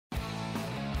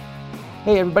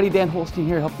Hey everybody, Dan Holstein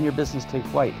here, helping your business take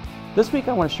flight. This week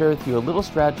I want to share with you a little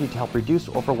strategy to help reduce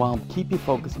overwhelm, keep you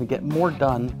focused, and get more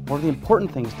done, more of the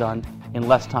important things done in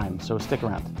less time, so stick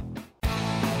around.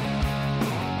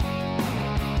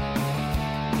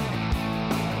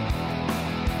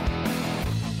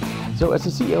 So as a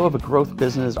CEO of a growth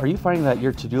business, are you finding that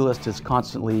your to-do list is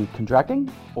constantly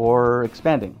contracting or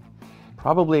expanding?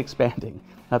 Probably expanding.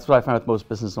 That's what I find with most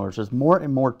business owners. There's more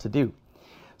and more to do.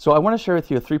 So I want to share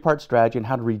with you a three-part strategy on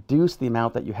how to reduce the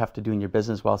amount that you have to do in your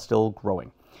business while still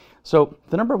growing. So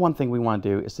the number one thing we want to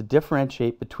do is to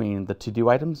differentiate between the to-do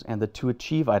items and the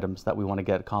to-achieve items that we want to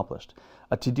get accomplished.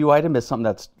 A to-do item is something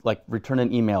that's like return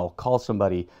an email, call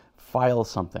somebody, file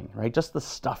something, right? Just the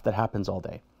stuff that happens all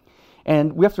day.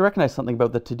 And we have to recognize something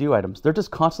about the to-do items. They're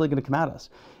just constantly going to come at us.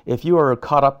 If you are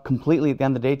caught up completely at the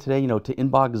end of the day today, to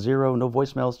inbox 0, no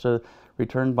voicemails to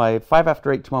return by 5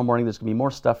 after 8 tomorrow morning, there's going to be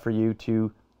more stuff for you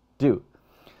to do.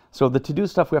 So the to-do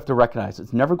stuff we have to recognize.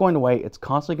 It's never going away. It's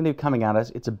constantly going to be coming at us.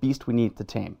 It's a beast we need to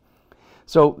tame.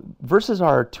 So versus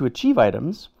our to-achieve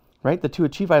items, right? The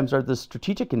to-achieve items are the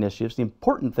strategic initiatives, the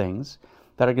important things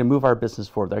that are going to move our business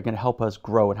forward, that are going to help us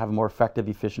grow and have a more effective,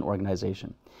 efficient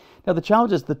organization. Now the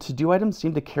challenge is the to-do items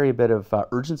seem to carry a bit of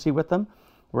urgency with them,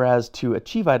 whereas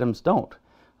to-achieve items don't,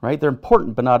 right? They're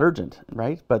important but not urgent,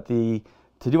 right? But the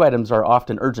to-do items are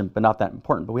often urgent but not that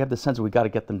important, but we have the sense that we've got to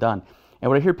get them done. And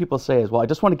what I hear people say is, well, I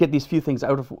just want to get these few things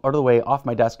out of the way, off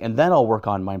my desk, and then I'll work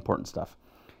on my important stuff.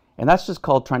 And that's just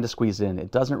called trying to squeeze it in.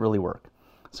 It doesn't really work.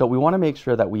 So we want to make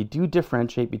sure that we do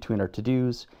differentiate between our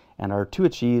to-dos and our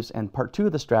to-achieves, and part 2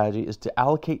 of the strategy is to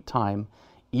allocate time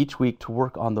each week to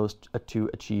work on those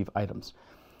to-achieve items.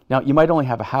 Now, you might only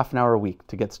have a half an hour a week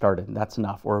to get started, and that's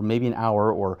enough, or maybe an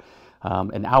hour, or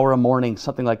an hour a morning,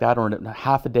 something like that, or a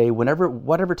half a day,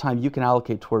 whatever time you can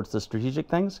allocate towards the strategic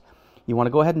things. You want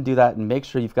to go ahead and do that and make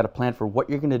sure you've got a plan for what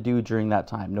you're going to do during that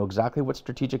time. Know exactly what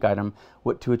strategic item,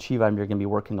 what to-achieve item you're going to be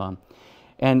working on.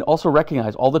 And also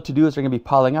recognize all the to-dos are going to be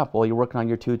piling up while you're working on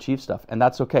your to-achieve stuff. And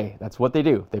that's okay. That's what they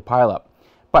do. They pile up.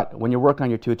 But when you're working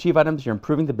on your to-achieve items, you're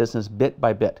improving the business bit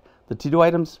by bit. The to-do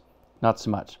items, not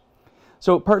so much.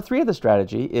 So part 3 of the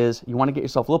strategy is you want to get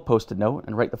yourself a little Post-it note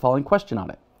and write the following question on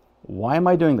it. Why am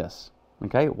I doing this?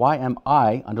 Okay? Why am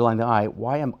I, underline the I,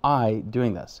 why am I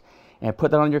doing this? And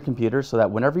put that on your computer so that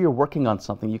whenever you're working on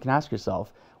something, you can ask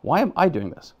yourself, why am I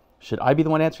doing this? Should I be the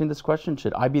one answering this question?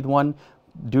 Should I be the one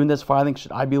doing this filing?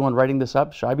 Should I be the one writing this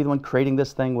up? Should I be the one creating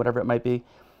this thing, whatever it might be?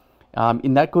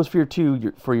 And that goes for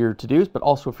your to-dos, but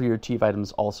also for your achieve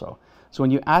items also. So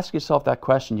when you ask yourself that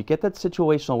question, you get that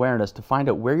situational awareness to find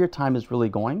out where your time is really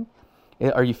going.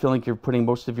 Are you feeling like you're putting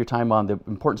most of your time on the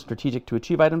important strategic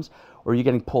to-achieve items, or are you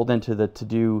getting pulled into the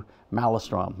to-do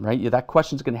maelstrom, right? That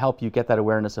question is going to help you get that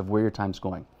awareness of where your time's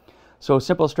going. So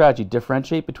simple strategy,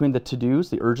 differentiate between the to-dos,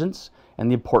 the urgents,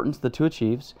 and the importance, the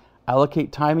to-achieves.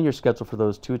 Allocate time in your schedule for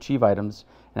those to-achieve items,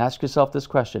 and ask yourself this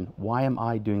question, why am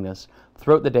I doing this?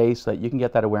 Throughout the day so that you can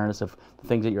get that awareness of the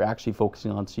things that you're actually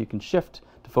focusing on so you can shift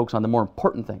to focus on the more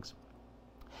important things.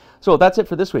 So that's it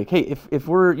for this week. Hey, if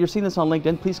you're seeing this on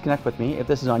LinkedIn, please connect with me. If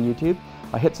this is on YouTube,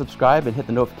 hit subscribe and hit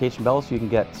the notification bell so you can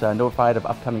get notified of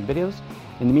upcoming videos.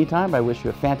 In the meantime, I wish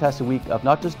you a fantastic week of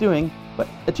not just doing, but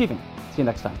achieving. See you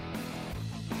next time.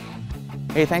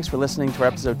 Hey, thanks for listening to our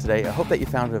episode today. I hope that you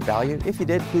found it of value. If you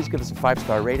did, please give us a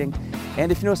 5-star rating.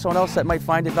 And if you know someone else that might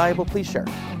find it valuable, please share.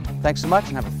 Thanks so much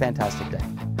and have a fantastic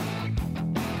day.